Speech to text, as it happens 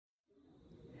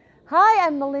Hi,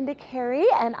 I'm Melinda Cary,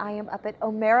 and I am up at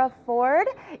O'Mara Ford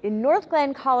in North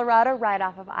Glen, Colorado, right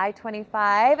off of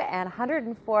I-25 and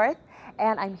 104th.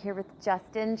 And I'm here with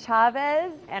Justin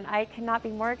Chavez, and I cannot be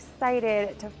more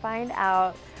excited to find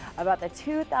out about the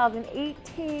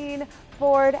 2018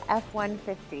 Ford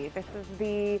F-150. This is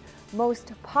the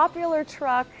most popular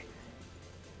truck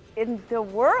in the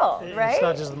world, right? It's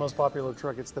not just the most popular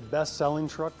truck, it's the best-selling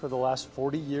truck for the last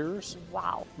 40 years.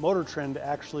 Wow. Motor Trend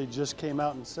actually just came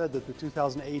out and said that the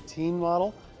 2018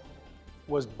 model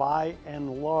was by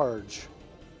and large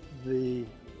the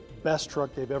best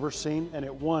truck they've ever seen, and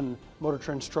it won Motor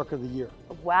Trend's Truck of the Year.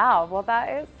 Wow, well that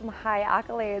is some high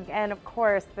accolades, and of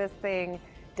course this thing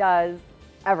does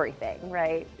everything,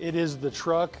 right? It is the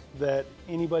truck that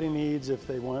anybody needs if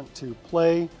they want to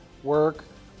play, work.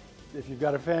 If you've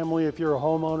got a family, if you're a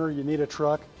homeowner, you need a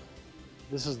truck,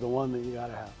 this is the one that you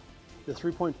gotta have. The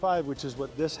 3.5, which is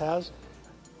what this has,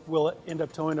 will end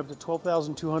up towing up to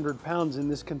 12,200 pounds in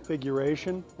this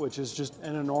configuration, which is just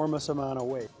an enormous amount of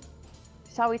weight.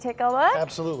 Shall we take a look?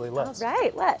 Absolutely, let's. All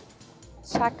right, let's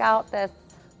check out this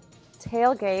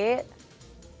tailgate.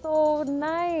 So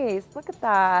nice, look at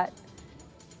that.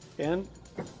 And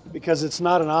because it's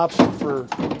not an option for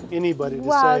anybody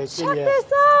to say, check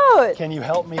this out. Can you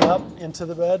help me up into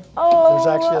the bed? Oh, there's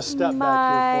actually a step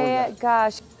back here for my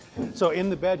gosh. So in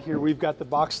the bed here, we've got the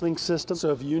box link system.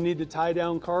 So if you need to tie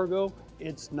down cargo,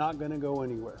 it's not gonna go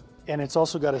anywhere. And it's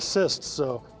also got assist.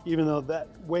 So even though that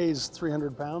weighs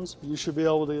 300 pounds, you should be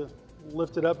able to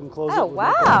lift it up and close it. Oh, with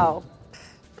wow.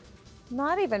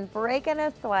 Not even breaking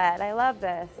a sweat. I love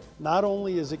this. Not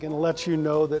only is it gonna let you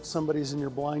know that somebody's in your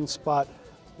blind spot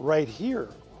right here,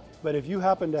 but if you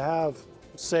happen to have,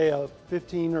 say, a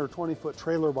 15 or 20 foot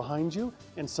trailer behind you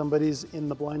and somebody's in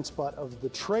the blind spot of the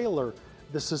trailer,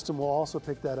 the system will also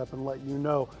pick that up and let you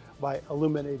know by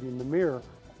illuminating the mirror.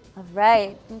 All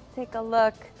right, let's take a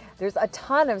look. There's a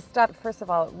ton of stuff. First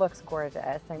of all, it looks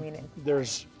gorgeous. I mean,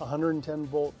 there's 110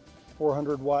 volt,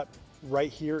 400 watt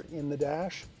right here in the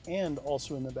dash and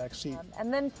also in the back seat.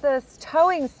 And then this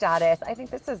towing status, I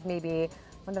think this is maybe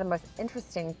one of the most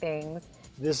interesting things.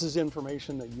 This is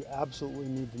information that you absolutely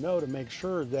need to know to make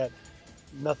sure that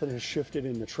nothing has shifted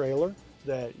in the trailer,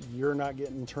 that you're not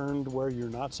getting turned where you're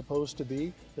not supposed to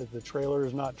be, that the trailer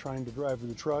is not trying to drive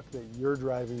the truck, that you're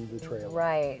driving the trailer.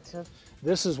 Right.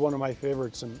 This is one of my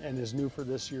favorites and is new for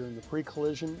this year in the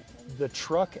pre-collision. The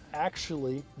truck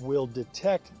actually will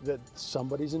detect that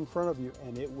somebody's in front of you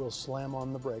and it will slam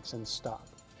on the brakes and stop.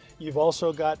 You've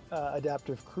also got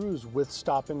adaptive cruise with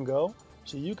stop and go.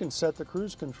 So you can set the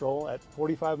cruise control at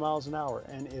 45 miles an hour.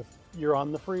 And if you're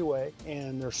on the freeway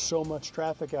and there's so much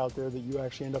traffic out there that you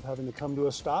actually end up having to come to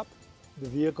a stop, the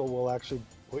vehicle will actually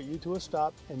put you to a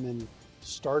stop and then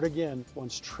start again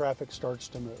once traffic starts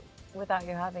to move. Without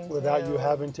you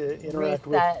having to interact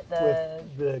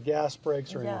with the gas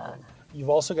brakes or anything. You've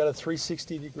also got a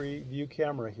 360-degree view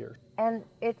camera here. And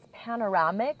it's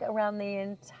panoramic around the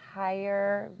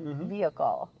entire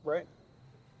vehicle. Right.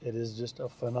 It is just a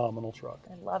phenomenal truck.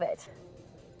 I love it.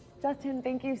 Justin,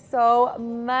 thank you so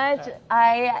much.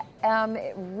 I am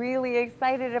really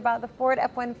excited about the Ford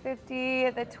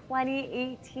F-150, the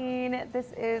 2018.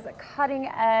 This is cutting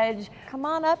edge. Come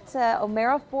on up to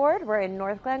O'Mara Ford. We're in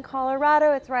North Glen,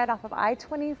 Colorado. It's right off of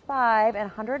I-25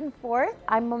 and 104th.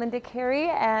 I'm Melinda Cary,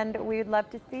 and we'd love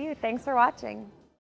to see you. Thanks for watching.